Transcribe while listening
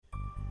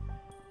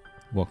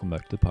Welcome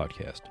back to the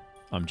podcast.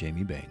 I'm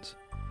Jamie Baines.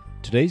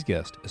 Today's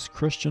guest is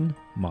Christian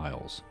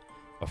Miles,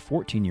 a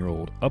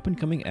 14-year-old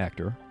up-and-coming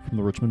actor from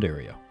the Richmond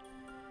area.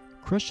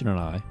 Christian and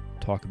I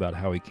talk about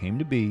how he came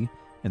to be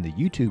in the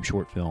YouTube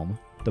short film,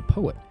 The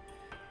Poet,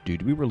 due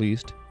to be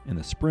released in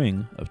the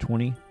spring of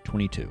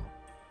 2022.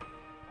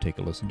 Take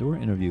a listen to our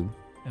interview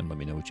and let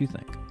me know what you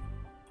think.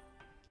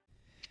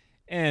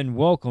 And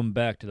welcome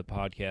back to the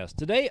podcast.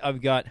 Today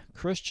I've got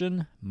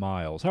Christian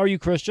Miles. How are you,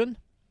 Christian?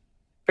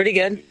 Pretty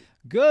good.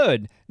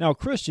 Good. Now,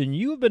 Christian,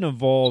 you have been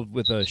involved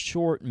with a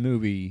short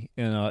movie.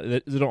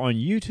 Is it on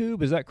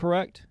YouTube? Is that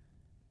correct?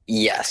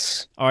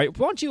 Yes. All right.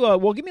 Why don't you,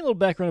 give me a little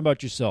background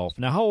about yourself.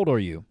 Now, how old are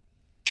you?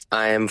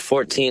 I am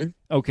 14.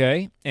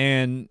 Okay.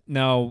 And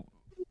now,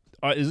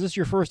 is this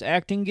your first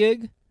acting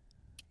gig?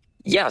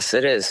 Yes,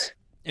 it is.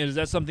 And is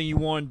that something you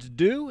wanted to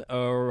do,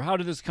 or how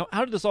did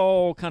this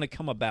all kind of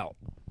come about?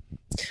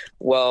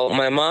 Well,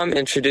 my mom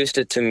introduced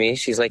it to me.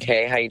 She's like,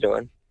 "Hey, how you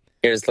doing?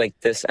 Here's like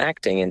this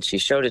acting," and she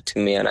showed it to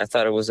me, and I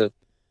thought it was a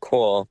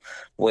cool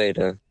way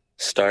to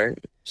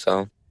start.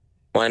 So,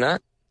 why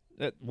not?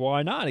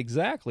 Why not?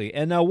 Exactly.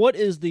 And now, what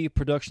is the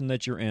production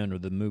that you're in, or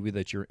the movie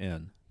that you're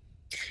in?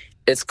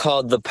 It's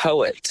called The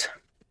Poet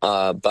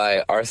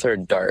by Arthur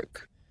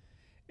Dark.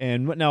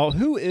 And now,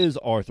 who is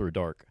Arthur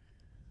Dark?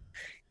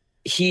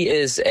 He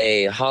is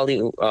a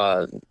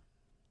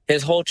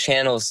his whole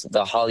channel's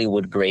the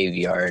Hollywood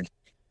Graveyard,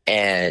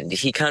 and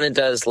he kind of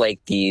does like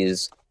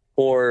these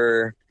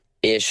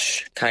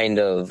horror-ish kind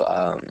of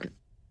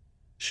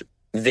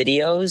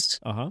videos.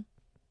 Uh-huh.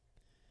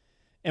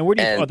 And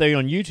are they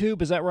on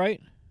YouTube? Is that right?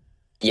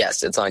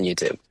 Yes, it's on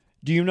YouTube.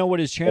 Do you know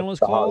what his channel is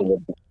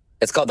called?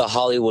 It's called the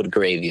Hollywood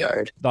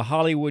Graveyard. The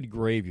Hollywood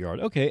Graveyard.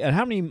 Okay. And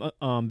how many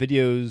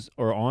videos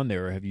are on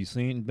there? Have you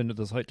been to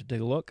the site to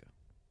take a look?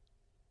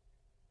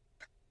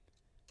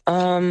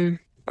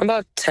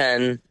 About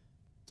 10.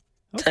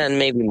 Okay. 10,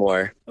 maybe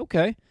more.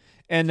 Okay.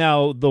 And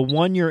now the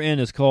one you're in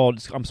is it called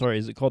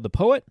The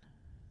Poet?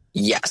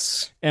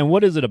 Yes. And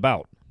what is it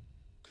about?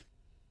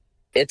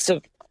 I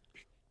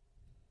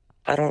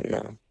don't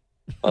know.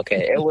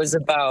 Okay, it was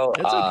about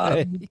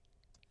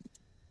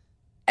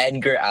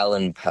Edgar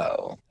Allan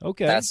Poe.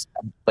 Okay. That's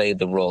played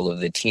the role of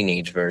the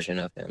teenage version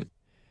of him.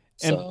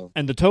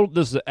 And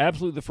this is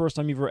absolutely the first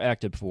time you've ever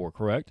acted before,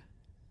 correct?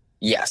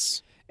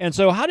 Yes. And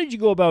so how did you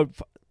go about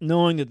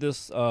knowing that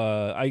this,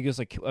 I guess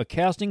a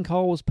casting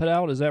call was put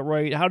out? Is that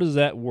right? How does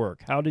that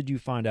work? How did you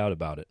find out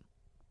about it?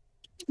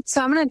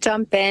 So I'm going to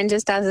jump in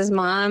just as his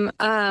mom.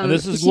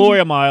 This is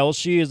Gloria Miles.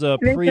 She is a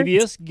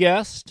previous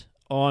guest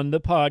on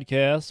the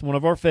podcast, one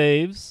of our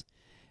faves.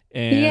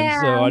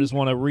 And so I just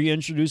want to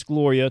reintroduce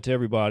Gloria to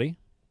everybody.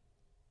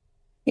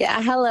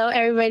 Yeah, hello,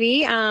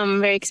 everybody.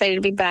 I'm very excited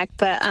to be back,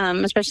 but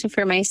especially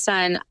for my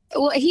son.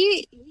 Well,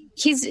 he's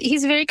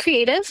very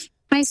creative,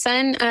 my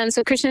son.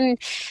 So Christian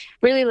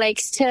really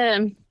likes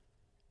to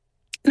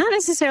not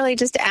necessarily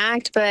just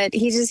act, but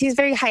he's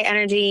very high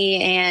energy,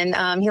 and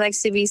he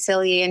likes to be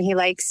silly, and he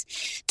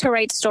likes to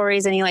write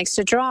stories, and he likes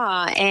to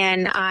draw.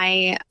 And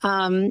I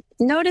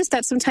noticed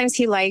that sometimes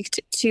he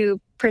liked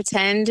to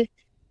pretend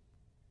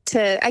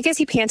I guess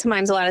he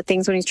pantomimes a lot of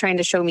things when he's trying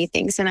to show me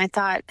things. And I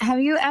thought, have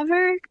you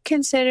ever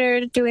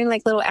considered doing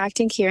like little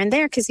acting here and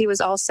there? Because he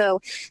was also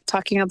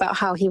talking about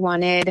how he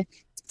wanted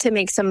to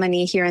make some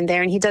money here and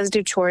there, and he does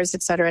do chores,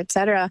 et cetera, et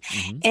cetera.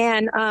 Mm-hmm.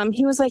 And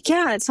he was like,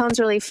 yeah, it sounds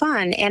really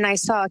fun. And I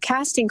saw a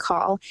casting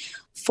call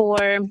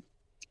for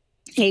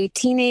a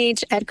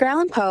teenage Edgar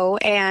Allan Poe,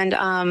 and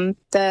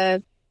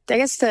the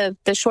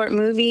short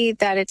movie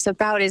that it's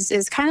about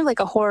is kind of like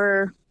a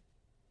horror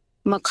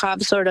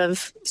macabre sort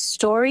of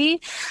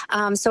story.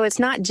 So it's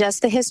not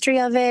just the history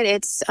of it.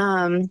 It's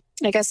I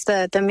guess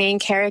the main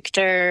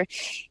character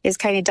is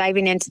kind of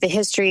diving into the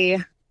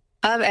history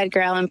of Edgar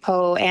Allan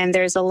Poe, and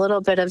there's a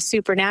little bit of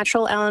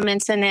supernatural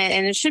elements in it,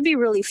 and it should be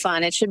really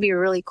fun. It should be a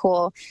really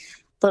cool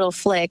little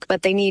flick,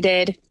 but they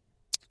needed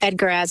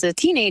Edgar as a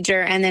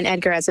teenager and then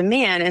Edgar as a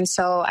man. And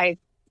so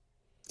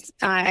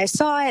I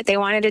saw it. They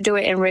wanted to do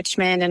it in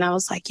Richmond, and I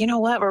was like, you know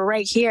what? We're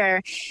right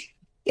here.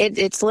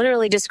 It's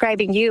literally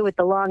describing you with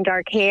the long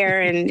dark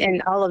hair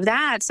and all of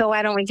that. So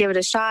why don't we give it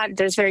a shot?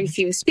 There's very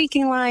few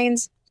speaking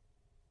lines.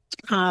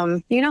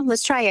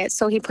 Let's try it.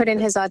 So he put in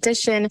his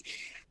audition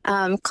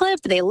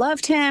clip. They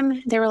loved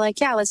him. They were like,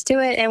 yeah, let's do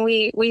it. And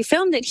we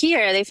filmed it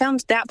here. They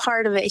filmed that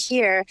part of it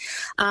here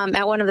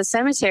at one of the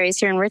cemeteries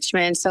here in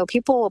Richmond. So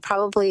people will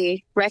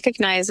probably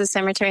recognize the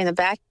cemetery in the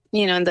back,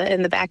 in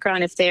the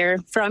background if they're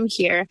from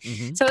here.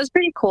 Mm-hmm. So it was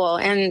pretty cool.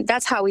 And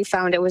that's how we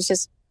found it, was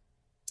just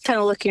kind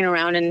of looking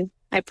around, and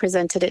I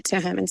presented it to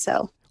him. And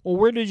so. Well,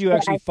 where did you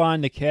actually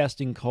find the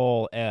casting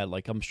call at?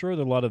 Like, I'm sure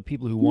there are a lot of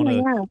people who want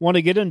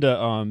to get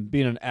into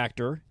being an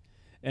actor.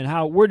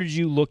 And where did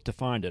you look to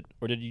find it?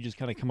 Or did you just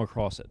kind of come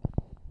across it?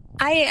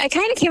 I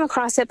kind of came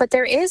across it, but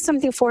there is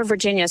something for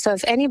Virginia. So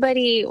if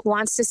anybody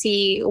wants to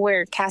see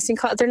where casting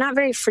calls, they're not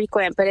very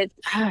frequent, but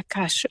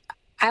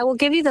I will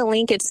give you the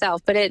link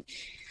itself. But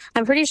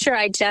I'm pretty sure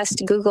I just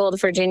Googled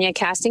Virginia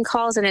casting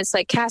calls, and it's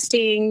like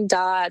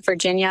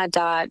casting.virginia.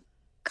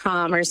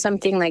 com or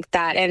something like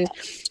that. And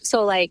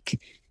so like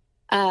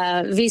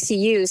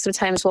VCU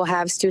sometimes will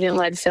have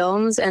student-led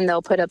films, and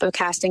they'll put up a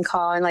casting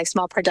call, and like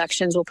small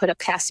productions will put up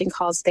casting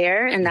calls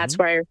there, and that's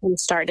where we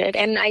started.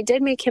 And I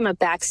did make him a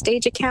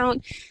Backstage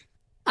account,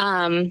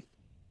 and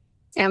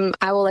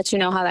I will let you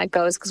know how that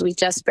goes because we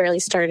just barely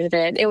started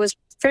it. It was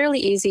fairly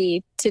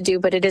easy to do,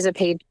 but it is a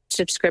paid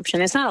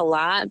subscription. It's not a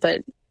lot,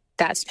 but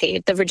that's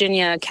paid. The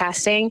Virginia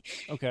casting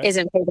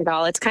isn't paid at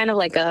all. It's kind of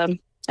like a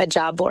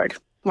job board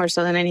more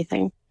so than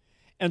anything.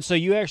 And so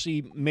you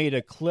actually made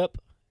a clip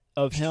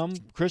of him,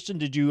 Christian.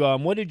 Did you?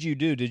 What did you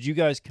do? Did you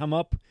guys come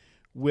up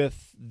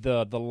with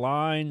the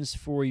lines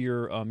for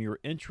your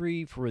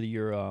entry for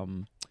your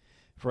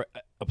for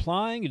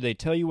applying? Did they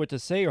tell you what to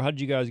say, or how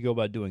did you guys go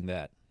about doing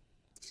that?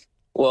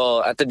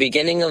 Well, at the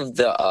beginning of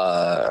the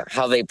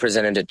how they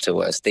presented it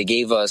to us, they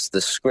gave us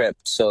the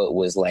script, so it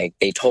was like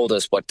they told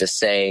us what to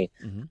say,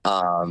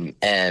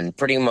 and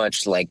pretty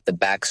much like the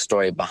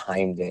backstory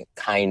behind it,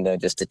 kind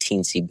of just a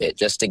teensy bit,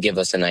 just to give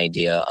us an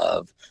idea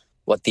of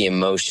what the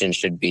emotion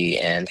should be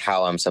and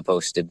how I'm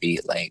supposed to be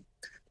like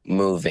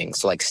moving,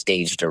 so like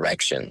stage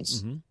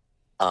directions.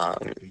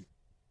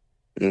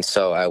 And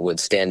so I would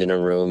stand in a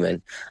room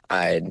and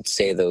I'd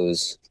say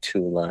those 2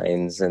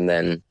 lines, and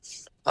then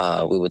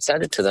we would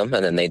send it to them,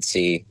 and then they'd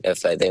see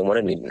if they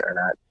wanted me or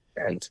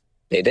not, and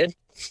they did.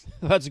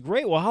 That's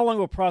great. Well, how long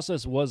of a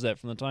process was that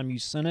from the time you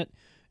sent it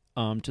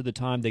to the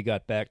time they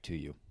got back to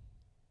you?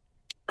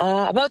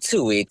 About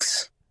 2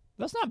 weeks.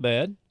 That's not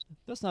bad.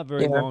 That's not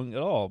very long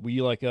at all. Were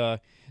you like,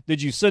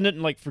 did you send it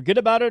and like forget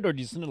about it, or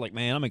did you send it like,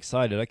 man, I'm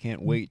excited, I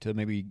can't wait to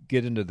maybe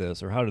get into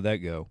this, or how did that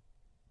go?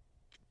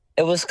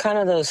 It was kind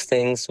of those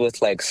things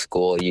with like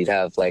school. You'd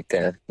have like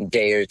a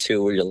day or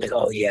two where you're like,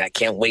 oh yeah, I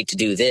can't wait to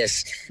do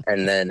this.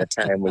 And then a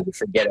time when you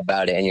forget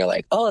about it and you're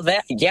like, oh,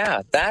 that's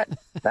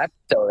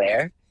still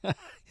there.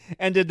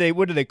 And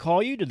what did they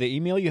call you? Did they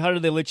email you? How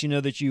did they let you know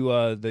that you,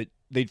 that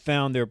they'd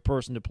found their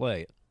person to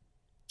play it?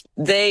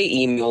 They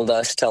emailed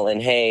us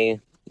telling, hey,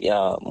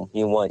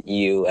 we want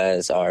you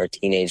as our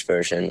teenage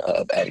version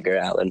of Edgar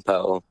Allan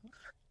Poe.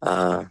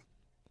 And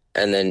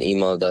then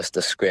emailed us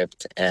the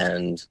script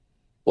and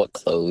what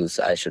clothes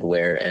I should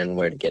wear and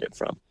where to get it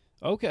from.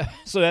 Okay.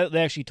 So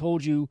they actually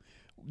told you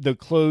the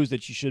clothes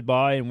that you should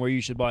buy and where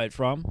you should buy it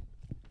from?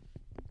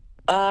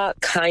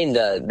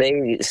 Kinda.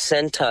 They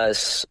sent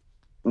us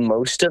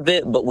most of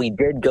it, but we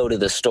did go to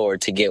the store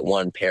to get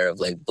one pair of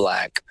like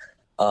black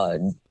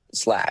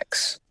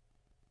slacks.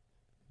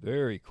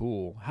 Very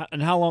cool.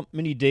 And how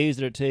many days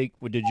did it take?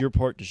 Did your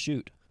part to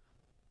shoot?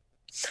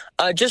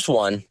 Just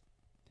one.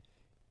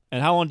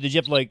 And how long did you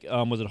have to like?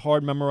 Was it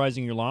hard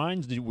memorizing your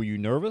lines? Were you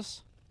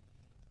nervous?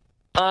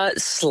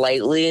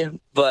 Slightly,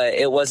 but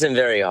it wasn't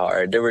very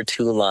hard. There were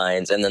 2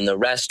 lines, and then the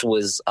rest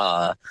was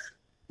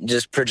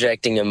just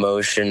projecting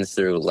emotion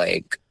through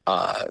like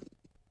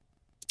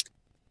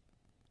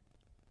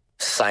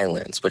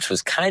silence, which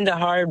was kind of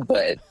hard,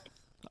 but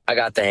I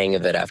got the hang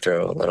of it after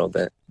a little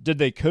bit. Did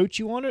they coach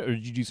you on it, or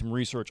did you do some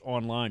research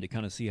online to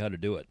kind of see how to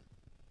do it?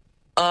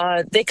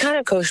 They kind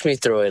of coached me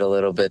through it a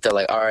little bit. They're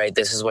like, all right,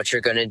 this is what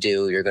you're going to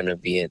do. You're going to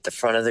be at the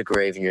front of the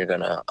grave, and you're going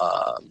to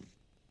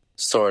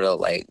sort of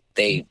like,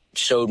 they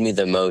showed me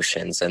the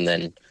motions and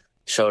then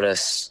showed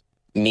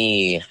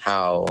me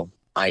how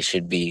I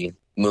should be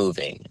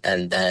moving.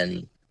 And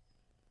then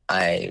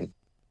I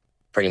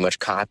pretty much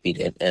copied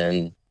it,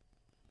 and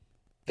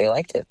they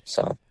liked it.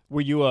 So,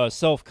 were you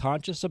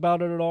self-conscious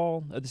about it at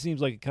all? It seems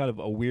like kind of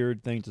a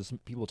weird thing to some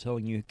people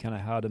telling you kind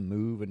of how to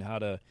move and how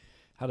to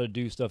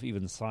do stuff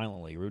even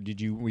silently. Or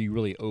were you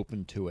really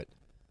open to it?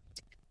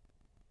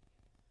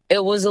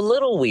 It was a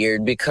little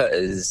weird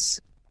because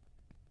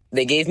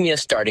they gave me a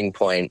starting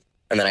point,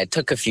 and then I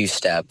took a few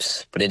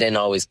steps, but it didn't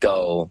always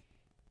go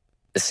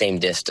the same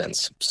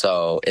distance.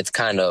 So it's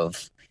kind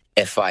of,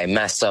 if I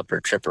mess up or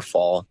trip or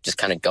fall, just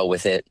kind of go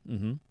with it,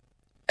 and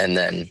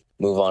then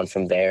move on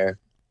from there.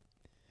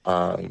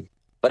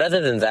 But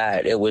other than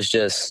that, it was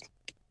just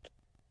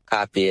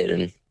copy it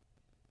and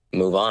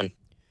move on.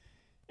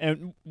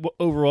 And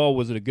overall,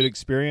 was it a good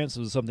experience?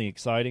 Was it something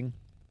exciting?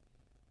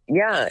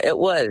 Yeah, it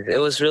was. It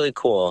was really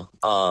cool.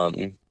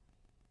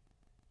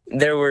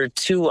 There were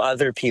 2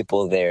 other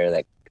people there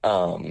that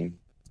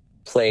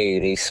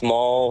played a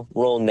small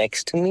role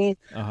next to me.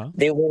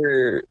 They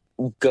were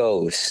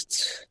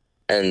ghosts.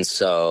 And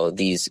so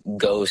these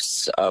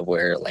ghosts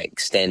were like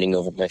standing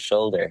over my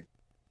shoulder,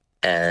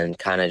 and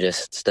kind of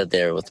just stood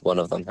there with one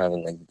of them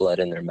having like blood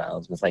in their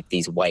mouths with like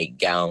these white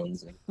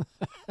gowns.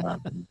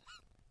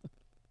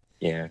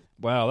 Yeah.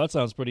 Wow, that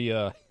sounds pretty.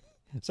 It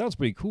sounds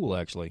pretty cool,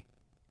 actually.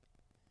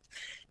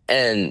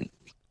 And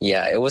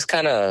yeah, it was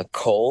kind of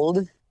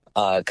cold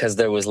because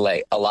there was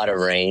like a lot of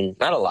rain.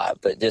 Not a lot,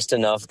 but just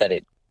enough that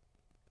it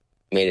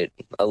made it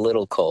a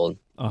little cold.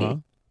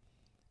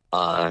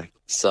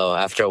 So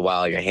after a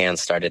while, your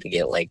hands started to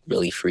get like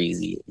really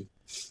freezy.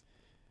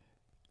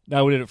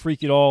 Now, did it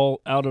freak you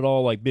out at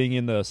all, like being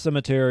in the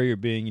cemetery or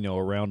being,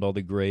 around all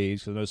the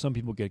graves? Because I know some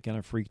people get kind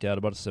of freaked out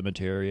about a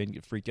cemetery and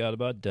get freaked out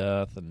about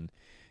death and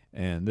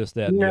this,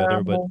 that, and the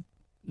other. But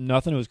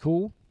nothing. It was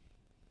cool.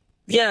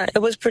 Yeah, it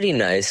was pretty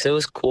nice. It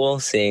was cool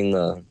seeing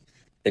the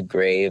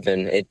grave,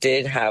 and it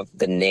did have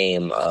the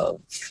name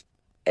of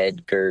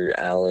Edgar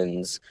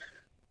Allan's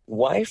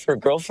wife or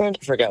girlfriend,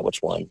 I forgot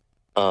which one,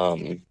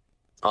 um,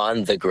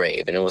 on the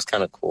grave, and it was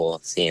kind of cool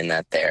seeing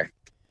that there.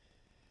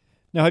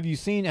 Now, have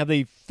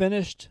they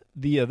finished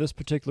the this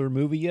particular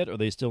movie yet, or are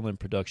they still in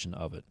production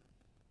of it?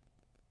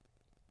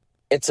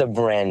 It's a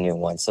brand new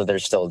one, so they're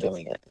still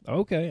doing it.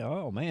 Okay.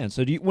 Oh man.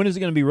 So when is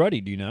it going to be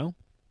ready? Do you know?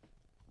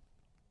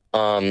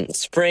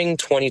 Spring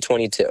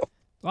 2022.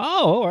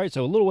 Oh, all right.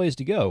 So a little ways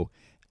to go.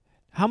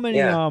 How many?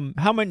 Yeah.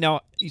 How many?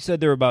 Now you said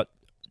there are about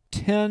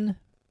 10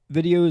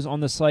 videos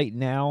on the site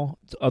now.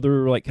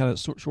 Other like kind of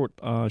short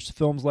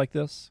films like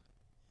this.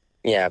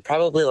 Yeah,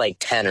 probably like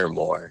 10 or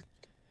more.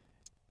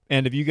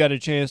 And if you got a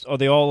chance, are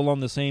they all along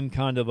the same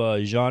kind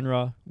of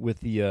genre with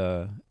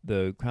the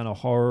kind of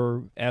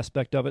horror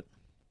aspect of it?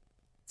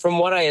 From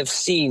what I have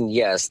seen,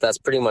 yes, that's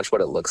pretty much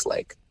what it looks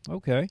like.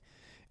 Okay.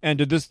 And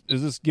is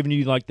this giving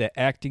you like the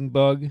acting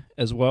bug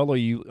as well? Or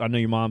I know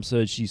your mom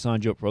said she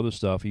signed you up for other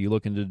stuff. Are you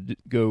looking to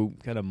go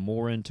kind of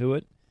more into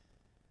it?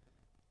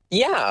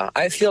 Yeah,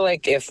 I feel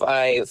like if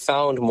I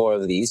found more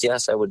of these,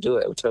 yes, I would do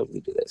it. I would totally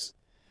do this.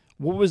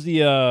 What was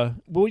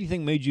what do you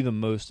think made you the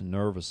most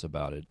nervous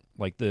about it?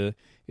 Like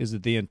is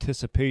it the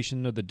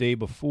anticipation of the day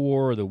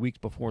before or the weeks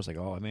before? It's like,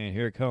 oh man,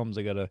 here it comes.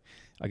 I gotta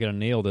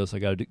nail this. I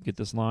gotta get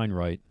this line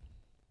right.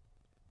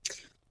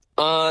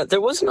 There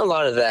wasn't a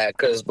lot of that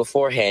because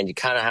beforehand you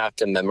kind of have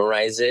to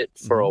memorize it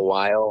for a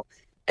while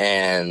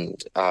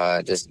and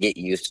just get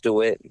used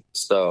to it.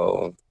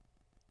 So,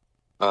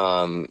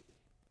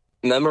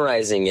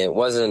 memorizing it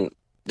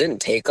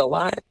didn't take a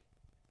lot,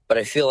 but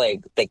I feel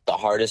like the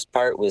hardest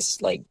part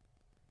was like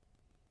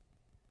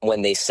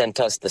when they sent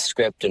us the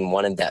script and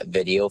wanted that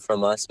video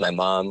from us. My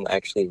mom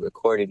actually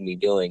recorded me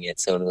doing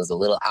it, so it was a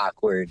little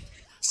awkward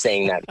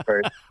saying that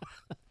first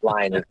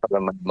line in front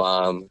of my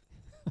mom.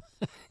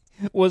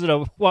 Why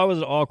was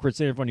it awkward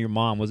saying in front of your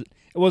mom? It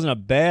wasn't a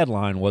bad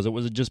line, was it?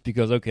 Was it just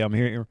because, okay, I'm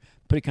here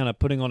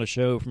putting on a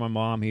show for my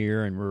mom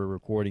here and we're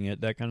recording it,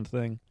 that kind of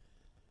thing?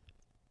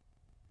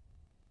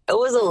 It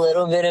was a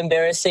little bit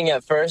embarrassing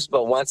at first,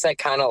 but once I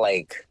kind of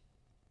like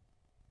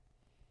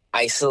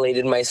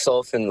isolated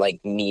myself and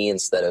like me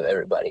instead of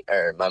everybody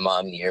or my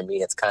mom near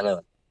me, it's kind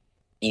of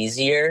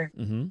easier.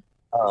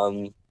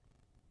 Mm-hmm.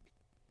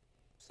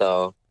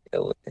 So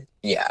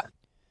yeah.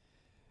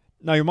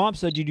 Now, your mom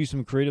said you do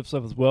some creative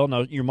stuff as well.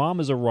 Now, your mom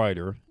is a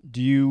writer.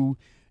 Do you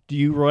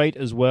write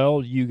as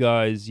well? Do you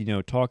guys,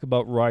 talk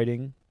about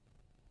writing?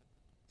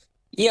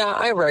 Yeah,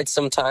 I write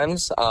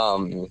sometimes.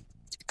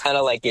 Kind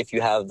of like if you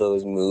have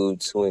those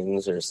mood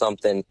swings or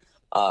something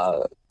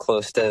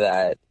close to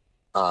that,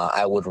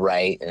 I would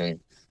write and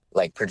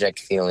like project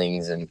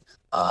feelings and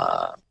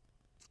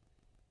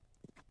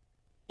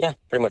yeah,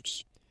 pretty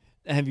much.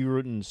 Have you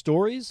written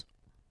stories?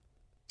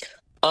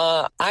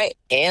 I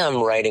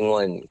am writing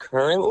one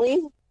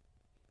currently,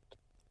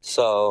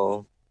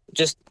 so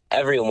just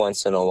every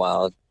once in a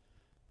while,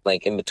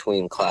 like in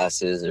between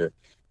classes or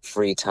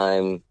free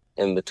time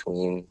in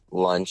between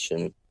lunch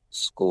and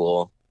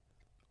school.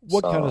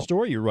 What kind of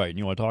story you're writing?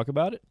 You want to talk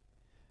about it?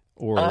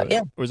 Or,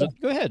 yeah. Or is it?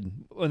 Go ahead.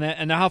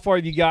 And how far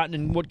have you gotten,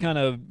 and what kind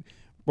of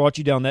brought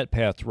you down that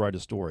path to write a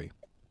story?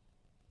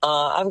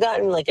 I've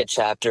gotten like a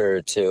chapter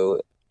or two,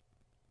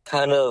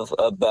 kind of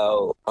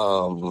about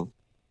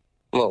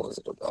what was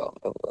it about?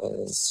 It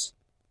was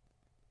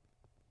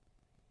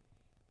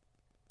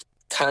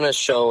kind of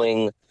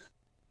showing.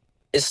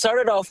 It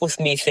started off with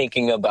me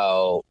thinking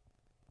about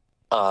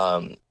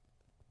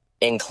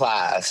in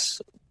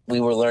class we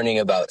were learning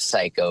about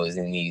psychos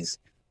and these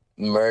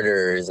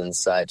murderers and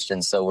such,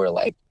 and so we're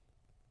like,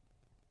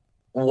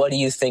 what do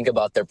you think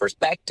about their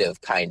perspective?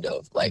 Kind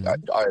of like,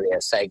 are they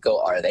a psycho?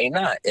 Are they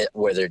not?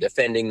 Were they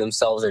defending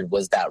themselves, or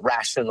was that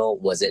rational?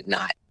 Was it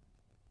not?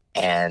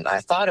 And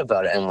I thought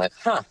about it, and I'm like,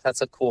 that's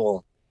a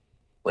cool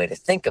way to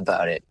think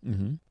about it.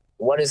 Mm-hmm.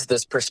 What is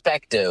this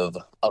perspective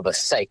of a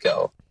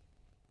psycho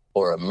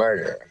or a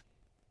murderer?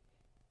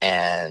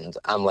 And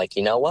I'm like,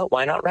 you know what?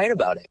 Why not write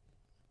about it?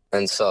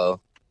 And so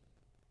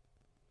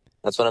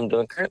that's what I'm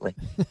doing currently.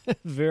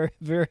 Very,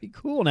 very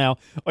cool. Now,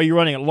 are you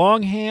writing it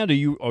longhand,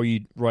 or are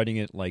you writing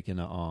it like in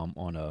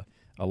on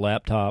a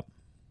laptop?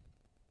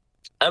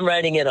 I'm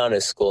writing it on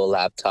a school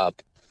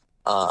laptop,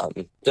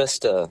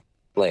 just to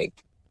like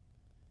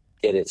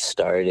get it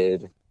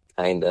started,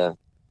 kind of.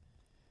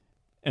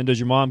 And does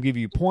your mom give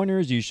you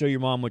pointers? Do you show your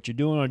mom what you're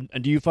doing?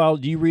 And do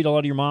you read a lot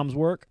of your mom's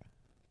work?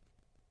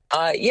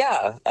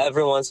 Yeah.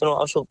 Every once in a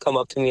while, she'll come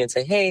up to me and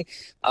say, "Hey,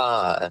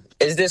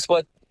 is this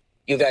what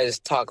you guys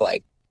talk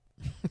like?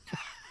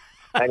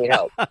 I need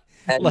help."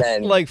 And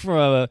then, like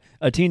from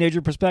a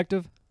teenager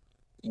perspective?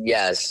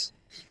 Yes.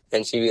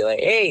 And she'd be like,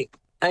 "Hey,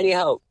 I need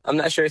help. I'm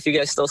not sure if you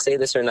guys still say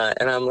this or not."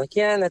 And I'm like,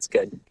 "Yeah, that's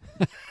good."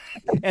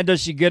 And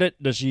does she get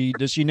it? Does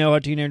she know how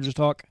teenagers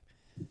talk?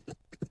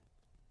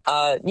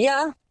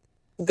 Yeah,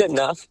 good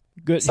enough.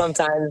 Good.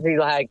 Sometimes we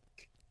like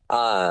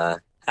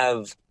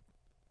have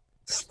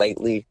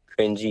slightly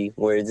cringy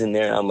words in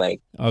there. I'm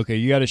like, Okay,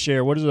 you got to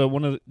share. What is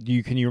one of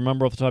can you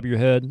remember off the top of your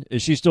head?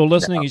 Is she still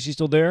listening? No. Is she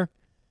still there?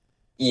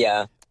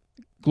 Yeah.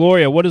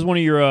 Gloria, what is one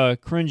of your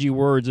cringy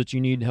words that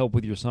you need help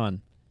with your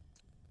son?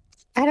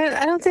 I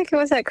don't think it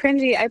was that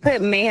cringy. I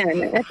put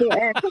man at the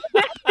end.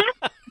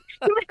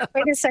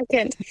 Wait a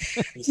second.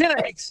 No.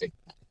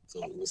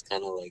 So it was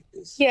kind of like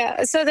this.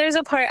 Yeah, so there's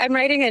a part, I'm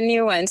writing a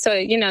new one. So,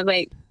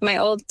 like my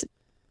old,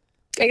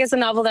 I guess the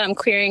novel that I'm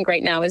querying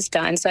right now is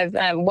done. So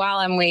while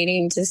I'm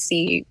waiting to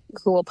see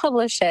who will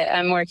publish it,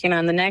 I'm working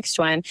on the next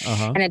one.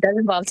 Uh-huh. And it does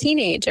involve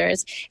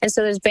teenagers. And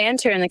so there's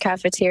banter in the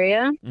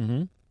cafeteria.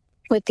 Mm-hmm.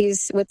 With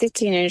these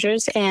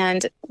teenagers,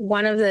 and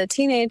one of the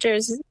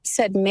teenagers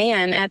said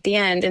man at the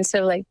end, and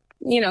so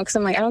because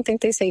I'm like, I don't think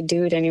they say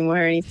dude anymore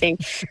or anything.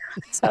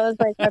 So I was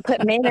like, I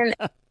put man,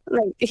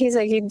 like he's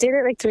like, you did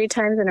it like 3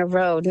 times in a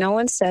row. No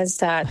one says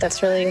that.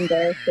 That's really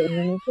embarrassing.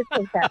 You need to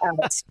take that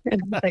out.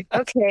 And I'm like,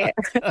 okay,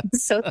 I'm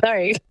so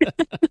sorry.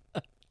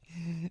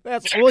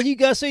 You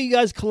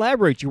guys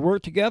collaborate. You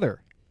work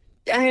together.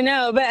 I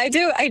know, but I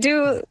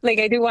do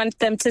want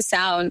them to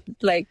sound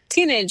like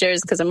teenagers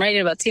because I'm writing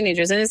about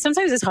teenagers, and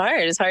sometimes it's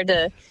hard. It's hard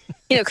to,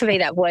 convey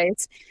that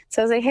voice.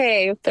 So I was like,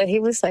 hey, but he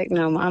was like,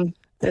 no, Mom,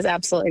 there's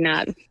absolutely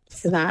not.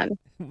 It's not.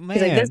 Man.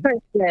 He's like, this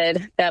part's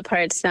good, that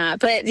part's not.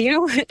 But you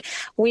know what?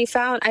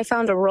 I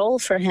found a role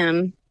for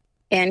him,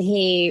 and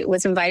he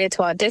was invited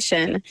to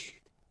audition.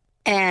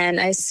 And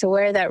I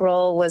swear that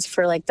role was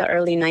for like the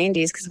early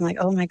 90s because I'm like,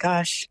 oh my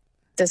gosh,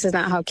 this is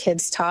not how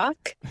kids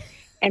talk.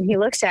 And he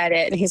looks at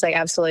it and he's like,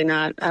 absolutely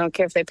not. I don't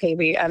care if they pay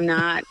me. I'm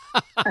not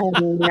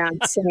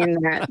saying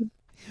that.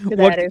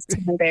 That is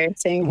too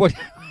embarrassing.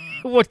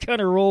 What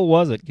kind of role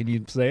was it? Can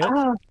you say it?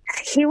 Oh,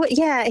 he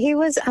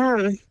was,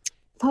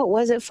 what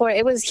was it for?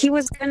 He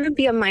was going to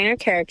be a minor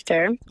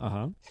character,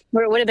 or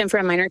it would have been for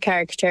a minor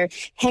character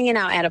hanging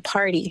out at a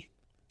party.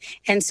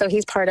 And so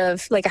he's part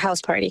of like a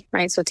house party,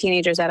 right? So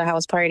teenagers at a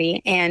house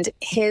party. And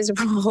his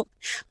role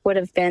would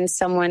have been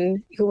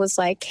someone who was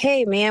like,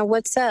 hey, man,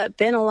 what's up?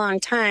 Been a long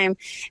time.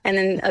 And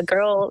then a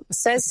girl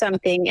says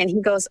something and he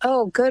goes,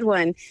 oh, good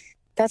one.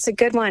 That's a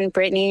good one,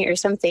 Brittany, or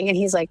something. And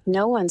he's like,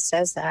 no one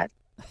says that.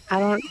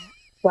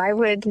 Why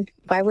would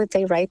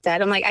they write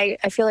that? I'm like,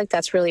 I feel like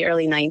that's really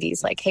early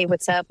 90s. Like, hey,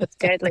 what's up? What's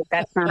good? Like,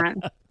 that's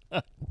not.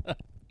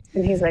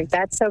 And he's like,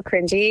 that's so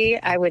cringy.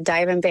 I would die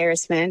of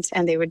embarrassment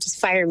and they would just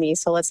fire me.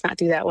 So let's not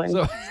do that one.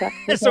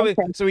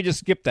 So we just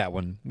skipped that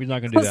one. We're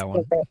not going to do that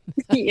one.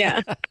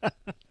 Yeah.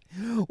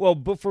 Well,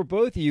 but for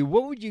both of you,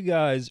 what would you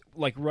guys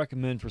like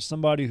recommend for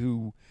somebody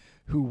who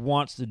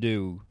wants to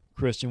do,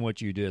 Christian,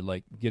 what you did,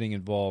 like getting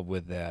involved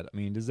with that? I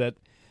mean, does that,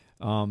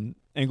 and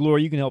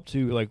Gloria, you can help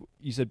too. Like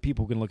you said,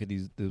 people can look at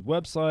these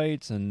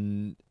websites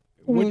and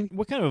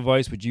what kind of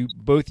advice would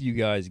both of you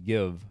guys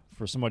give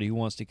for somebody who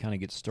wants to kind of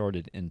get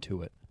started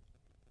into it?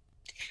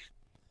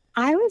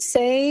 I would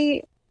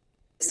say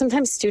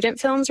sometimes student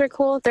films are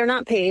cool. They're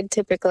not paid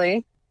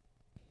typically,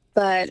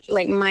 but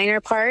like minor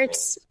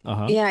parts.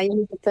 Yeah,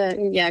 you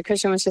can get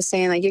Christian was just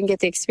saying like you can get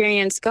the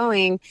experience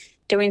going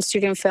doing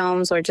student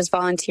films or just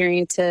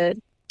volunteering to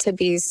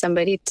be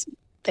somebody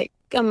like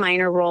a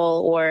minor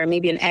role or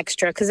maybe an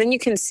extra, because then you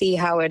can see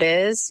how it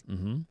is.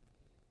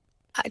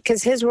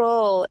 Because his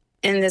role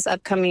in this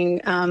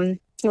upcoming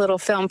little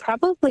film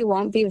probably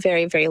won't be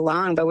very, very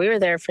long, but we were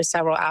there for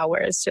several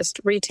hours,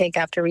 just retake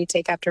after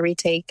retake after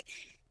retake.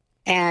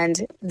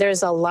 And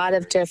there's a lot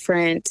of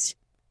different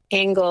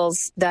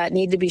angles that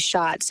need to be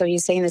shot. So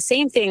he's saying the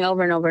same thing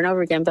over and over and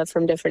over again, but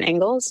from different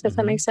angles, if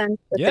that makes sense.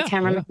 With the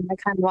cameraman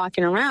kind of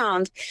walking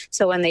around.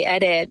 So when they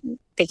edit,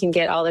 they can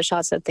get all the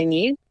shots that they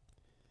need.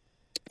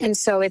 And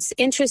so it's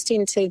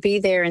interesting to be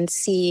there and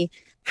see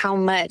how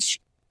much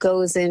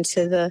goes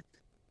into the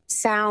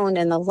sound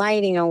and the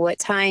lighting and what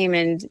time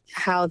and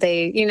how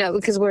they,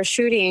 because we're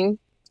shooting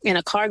and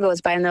a car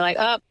goes by and they're like,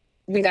 oh,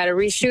 we got to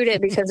reshoot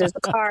it because there's a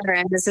car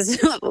and this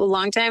is a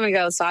long time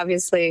ago. So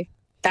obviously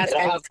that's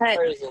got to cut.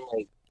 Cars in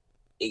like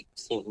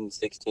 18,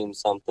 16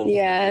 something.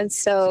 Yeah.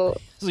 So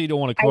you don't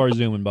want a car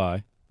zooming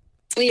by.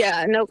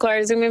 Yeah, no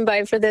car zooming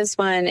by for this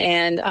one.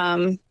 And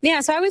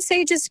so I would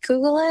say just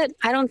Google it.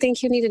 I don't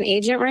think you need an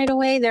agent right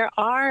away. There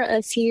are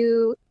a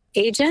few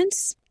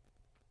agencies,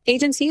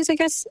 I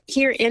guess,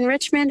 here in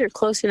Richmond or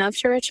close enough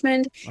to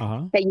Richmond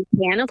that you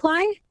can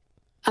apply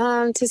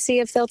to see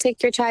if they'll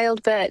take your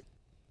child. But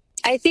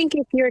I think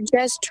if you're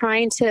just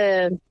trying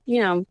to,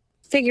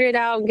 figure it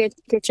out and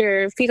get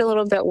your feet a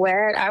little bit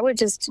wet, I would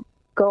just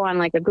go on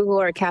like a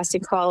Google or a casting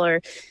call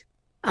or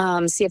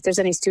see if there's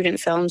any student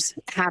films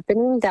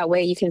happening. That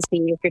way you can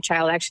see if your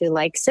child actually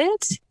likes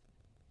it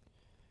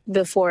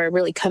before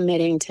really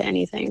committing to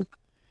anything.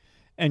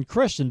 And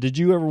Christian, did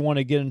you ever want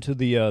to get into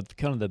the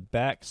kind of the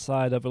back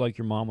side of it, like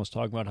your mom was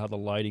talking about, how the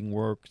lighting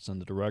works and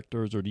the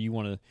directors, or do you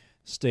want to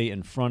stay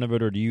in front of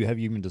it, or have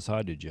you even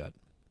decided yet?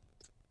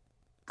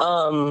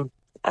 I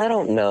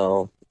don't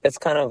know. It's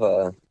kind of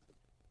a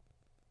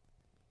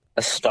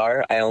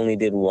start. I only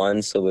did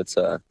one, so it's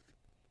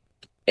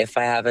if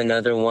I have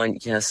another one,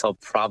 yes, I'll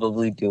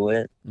probably do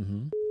it.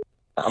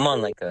 I'm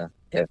on like a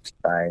if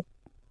side.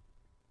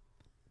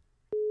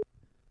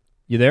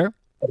 You there?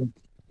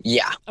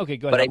 Yeah, Okay,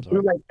 go ahead. but I I'm sorry.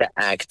 do like the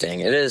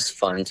acting. It is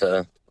fun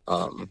to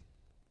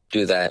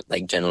do that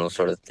like general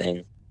sort of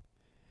thing,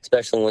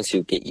 especially once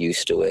you get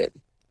used to it.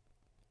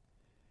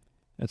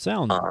 It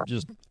sounds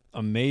just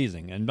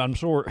amazing, and I'm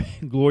sure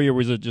Gloria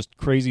was just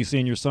crazy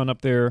seeing your son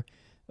up there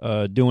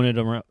doing it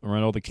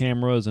around all the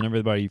cameras and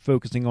everybody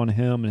focusing on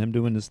him and him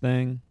doing this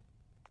thing.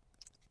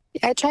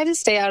 I tried to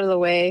stay out of the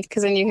way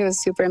because I knew he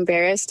was super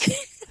embarrassed.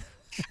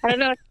 I don't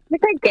know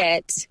what I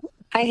get.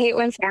 I hate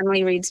when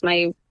family reads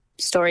my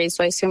stories,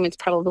 so I assume it's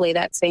probably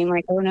that same,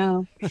 like, oh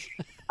no.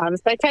 So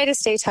I tried to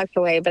stay tucked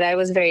away, but I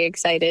was very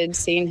excited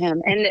seeing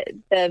him. And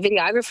the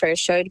videographer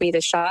showed me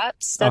the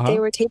shots that they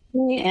were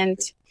taking, and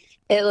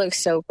it looked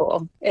so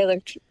cool.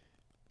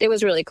 It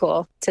was really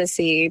cool to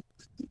see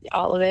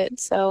all of it.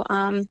 So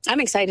I'm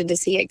excited to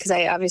see it because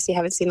I obviously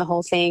haven't seen the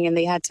whole thing, and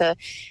they had to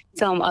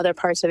film other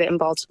parts of it in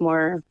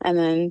Baltimore, and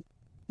then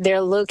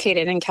they're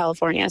located in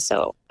California.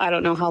 So I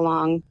don't know how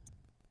long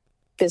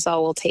this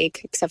all will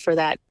take, except for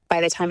that by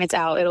the time it's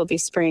out, it'll be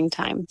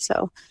springtime.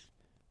 So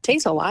it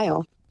takes a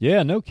while.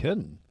 Yeah, no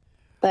kidding.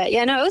 But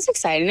yeah, no, it was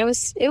exciting. It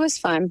was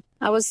fun.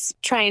 I was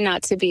trying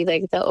not to be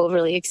like the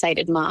overly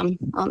excited mom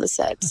on the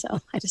set, so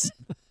I just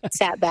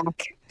sat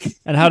back.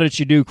 And how did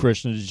she do,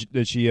 Christian?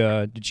 Did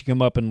she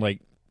come up and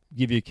like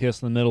give you a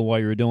kiss in the middle while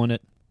you were doing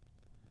it?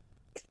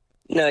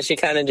 No, she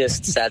kind of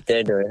just sat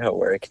there doing her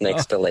work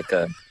next to like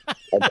a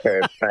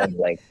curb, trying to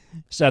like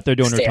sat there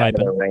doing her stay out of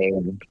typing. the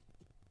rain.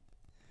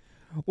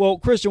 Well,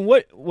 Christian,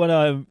 what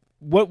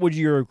would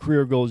your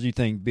career goals you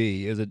think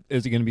be? Is it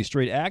going to be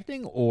straight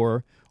acting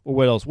or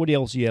what else? What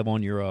else do you have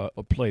on your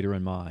plate or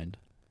in mind?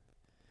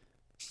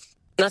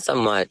 Not so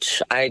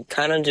much. I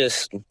kind of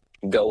just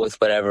go with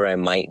whatever I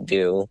might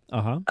do.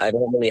 I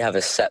don't really have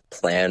a set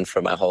plan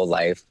for my whole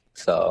life,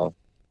 so.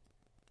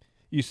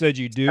 You said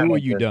you do or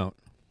you don't?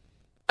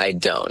 I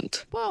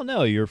don't. Well,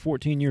 no, you're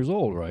 14 years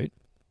old, right?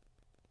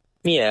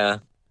 Yeah,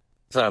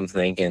 that's what I'm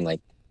thinking. Like,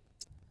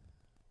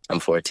 I'm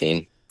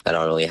 14. I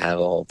don't really have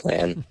a whole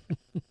plan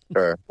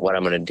for what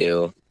I'm going to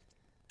do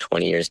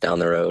 20 years down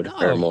the road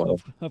or more.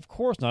 Of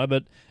course not,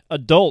 but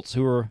adults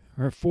who are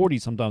 40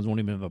 sometimes won't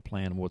even have a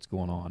plan of what's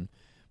going on,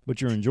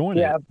 but you're enjoying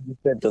it. Yeah, it's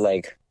good to,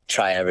 like,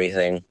 try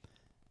everything.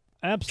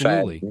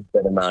 Absolutely. Try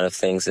a good amount of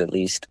things at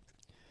least,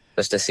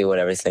 just to see what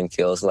everything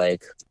feels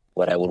like,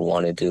 what I would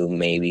want to do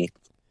maybe.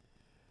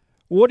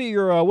 What are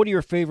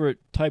your favorite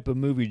type of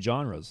movie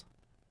genres?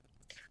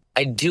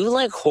 I do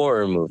like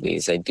horror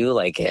movies. I do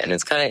like it, and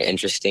it's kind of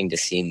interesting to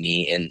see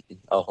me in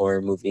a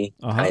horror movie,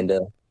 kind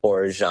of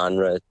horror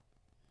genre.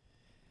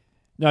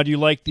 Now, do you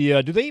like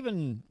the? Do they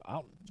even?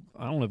 I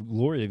don't know if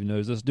Gloria even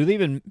knows this. Do they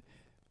even?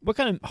 What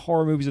kind of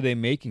horror movies are they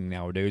making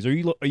nowadays? Are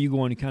you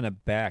going kind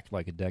of back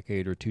like a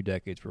decade or 2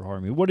 decades for horror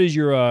movie? What is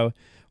your?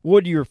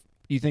 What do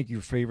you think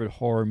your favorite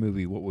horror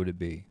movie? What would it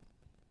be?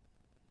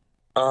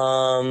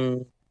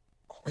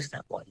 What was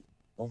that one?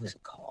 What was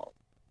it called?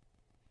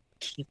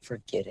 Keep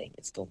forgetting.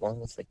 It's the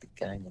one with like the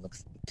guy who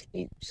looks like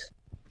tapes.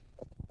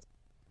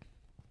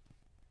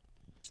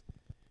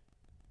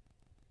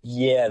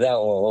 Yeah, that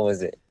one. What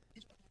was it?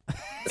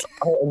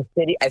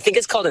 I think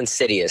it's called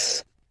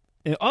Insidious.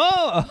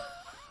 Oh,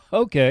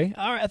 okay.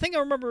 All right. I think I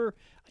remember.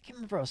 I can't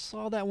remember if I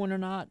saw that one or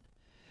not.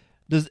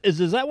 Does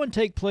that one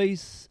take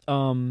place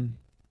in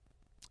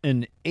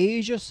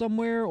Asia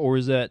somewhere, or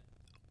is that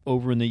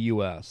over in the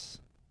U.S.?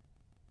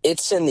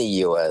 It's in the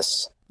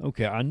U.S.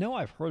 Okay, I know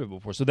I've heard of it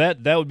before. So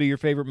that would be your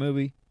favorite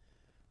movie?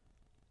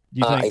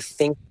 Do you think? I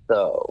think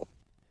so.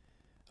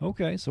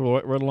 Okay,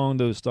 so right along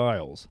those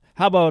styles.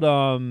 How about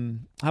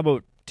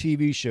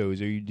TV shows?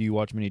 Do you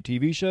watch many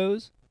TV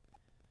shows?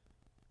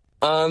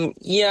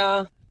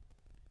 Yeah.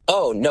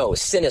 Oh no,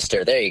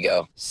 Sinister. There you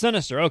go.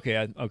 Sinister. Okay,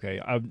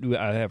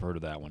 I have heard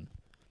of that one.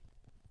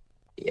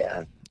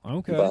 Yeah.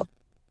 Okay. Well,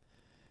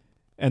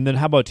 and then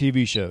how about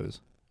TV shows?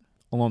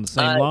 Along the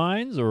same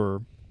lines,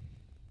 or?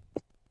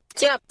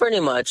 Yeah, pretty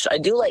much. I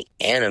do like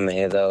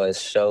anime though, as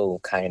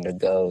show kind of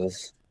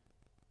goes.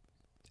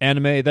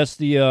 Anime. That's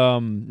the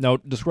Now,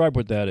 describe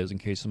what that is in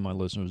case some of my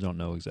listeners don't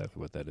know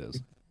exactly what that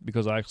is.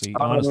 Because I actually,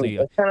 honestly,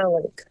 it's kind of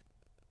like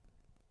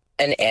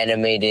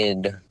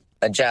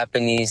a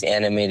Japanese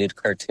animated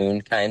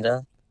cartoon, kind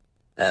of.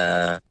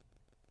 And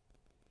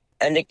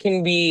it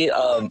can be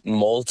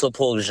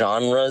multiple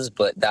genres,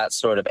 but that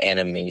sort of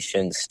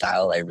animation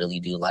style I really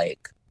do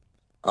like.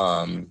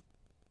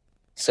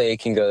 So you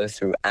can go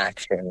through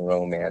action,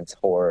 romance,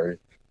 horror,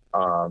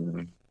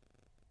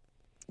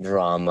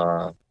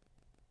 drama.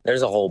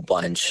 There's a whole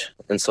bunch,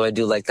 and so I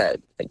do like that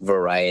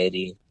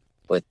variety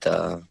with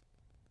the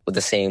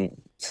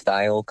same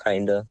style,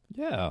 kind of.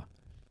 Yeah.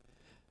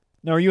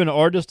 Now, are you an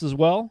artist as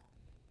well?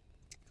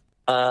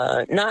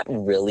 Not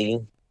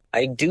really.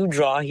 I do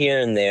draw here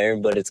and there,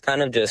 but it's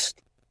kind of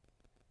just.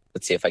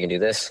 Let's see if I can do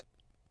this.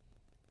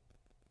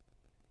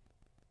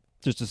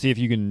 Just to see if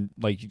you can,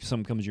 like, if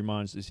something comes to your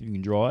mind, to see if you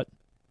can draw it.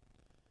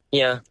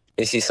 Yeah,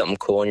 you see something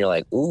cool, and you're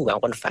like, "Ooh, I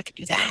wonder if I could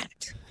do that."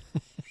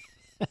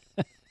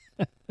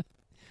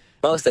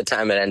 Most of the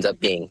time, it ends up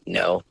being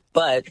no,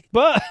 but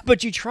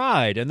you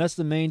tried, and that's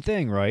the main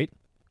thing, right?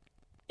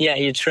 Yeah,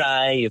 you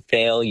try, you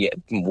fail, you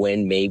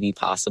win, maybe,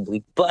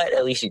 possibly, but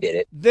at least you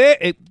did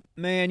it.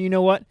 Man, you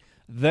know what?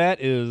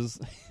 That is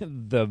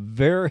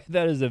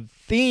that is a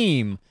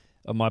theme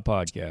of my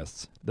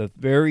podcasts. The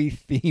very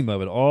theme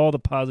of it, all the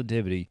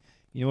positivity.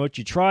 You know what?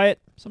 You try it.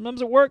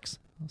 Sometimes it works.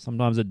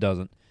 Sometimes it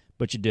doesn't.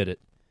 But you did it.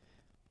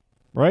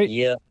 Right?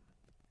 Yeah.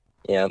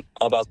 Yeah.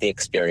 All about the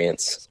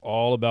experience. It's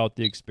all about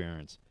the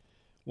experience.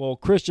 Well,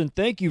 Christian,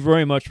 thank you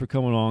very much for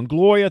coming on.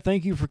 Gloria,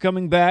 thank you for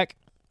coming back.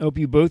 I hope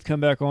you both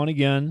come back on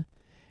again.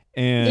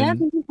 And yeah,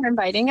 thank you for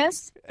inviting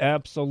us.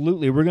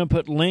 Absolutely. We're going to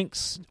put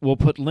links. We'll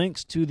put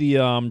links to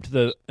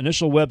the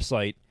initial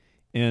website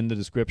in the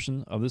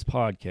description of this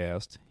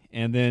podcast.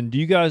 And then, do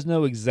you guys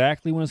know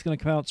exactly when it's going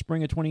to come out?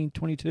 Spring of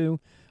 2022,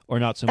 or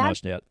not so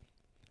much yet?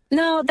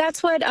 No,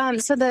 that's what.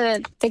 So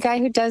the guy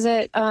who does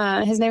it,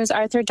 his name is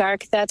Arthur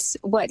Dark. That's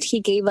what he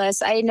gave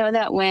us. I know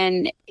that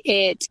when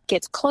it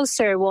gets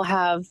closer, we'll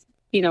have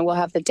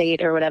the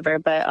date or whatever.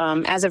 But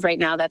as of right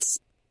now, that's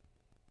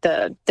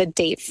the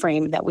date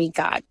frame that we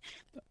got.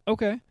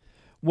 Okay.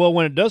 Well,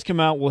 when it does come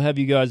out, we'll have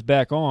you guys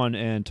back on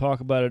and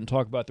talk about it and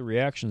talk about the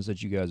reactions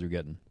that you guys are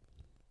getting.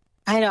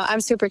 I know. I'm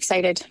super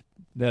excited.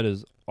 That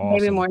is awesome.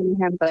 Maybe more than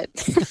him, but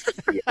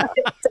yeah,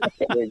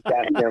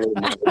 definitely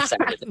more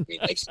excited than me.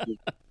 Like, she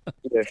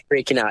was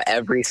freaking out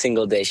every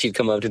single day. She'd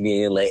come up to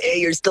me and like, "Hey,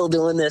 you're still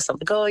doing this?" I'm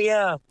like, "Oh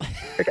yeah,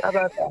 forgot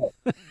about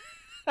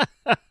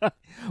that."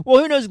 Well,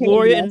 who knows,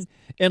 Gloria?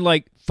 In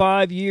like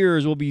 5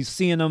 years, we'll be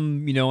seeing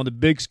them, on the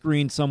big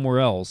screen somewhere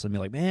else, and be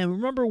like, "Man,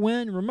 remember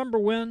when? Remember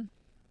when?"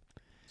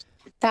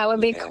 That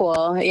would be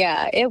cool.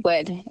 Yeah, it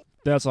would.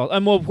 That's all.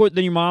 And well,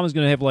 then your mom is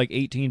going to have like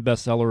 18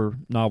 bestseller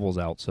novels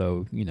out,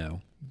 so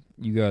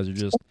you guys are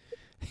just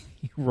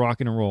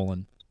rocking and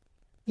rolling.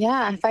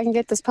 Yeah, if I can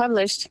get this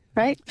published,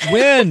 right?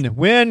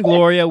 When,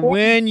 Gloria,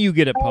 when you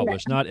get it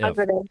published, not if.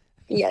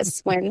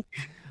 Yes, when.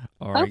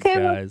 All right, okay,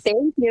 guys. Well,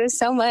 thank you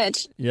so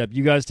much. Yep,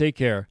 you guys take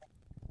care.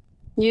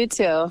 You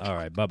too. All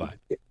right, bye-bye.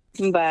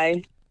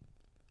 Bye.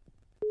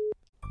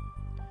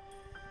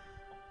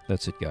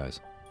 That's it, guys.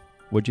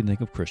 What'd you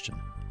think of Christian?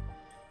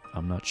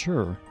 I'm not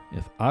sure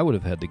if I would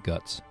have had the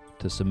guts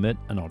to submit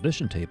an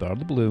audition tape out of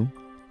the blue,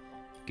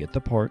 get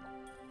the part,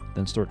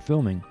 then start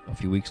filming a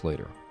few weeks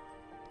later.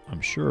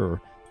 I'm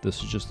sure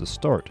this is just the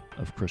start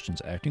of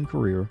Christian's acting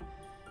career,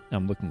 and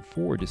I'm looking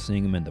forward to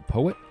seeing him in The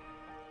Poet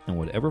and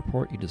whatever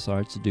part he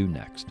decides to do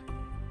next.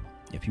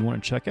 If you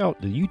want to check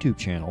out the YouTube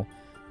channel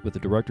with the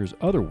director's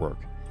other work,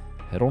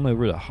 head on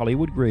over to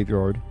Hollywood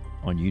Graveyard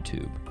on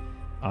YouTube.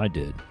 I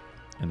did,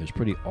 and there's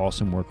pretty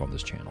awesome work on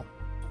this channel.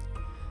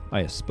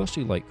 I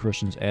especially like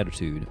Christian's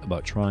attitude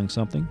about trying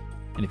something,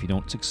 and if you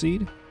don't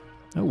succeed,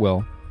 oh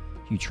well,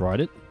 you tried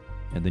it,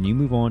 and then you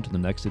move on to the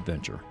next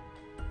adventure.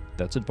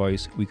 That's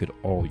advice we could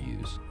all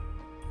use.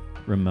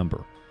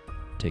 Remember,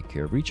 take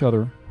care of each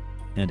other,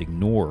 and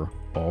ignore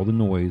all the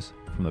noise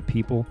from the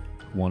people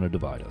who want to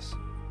divide us.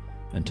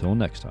 Until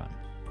next time,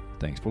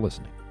 thanks for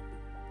listening.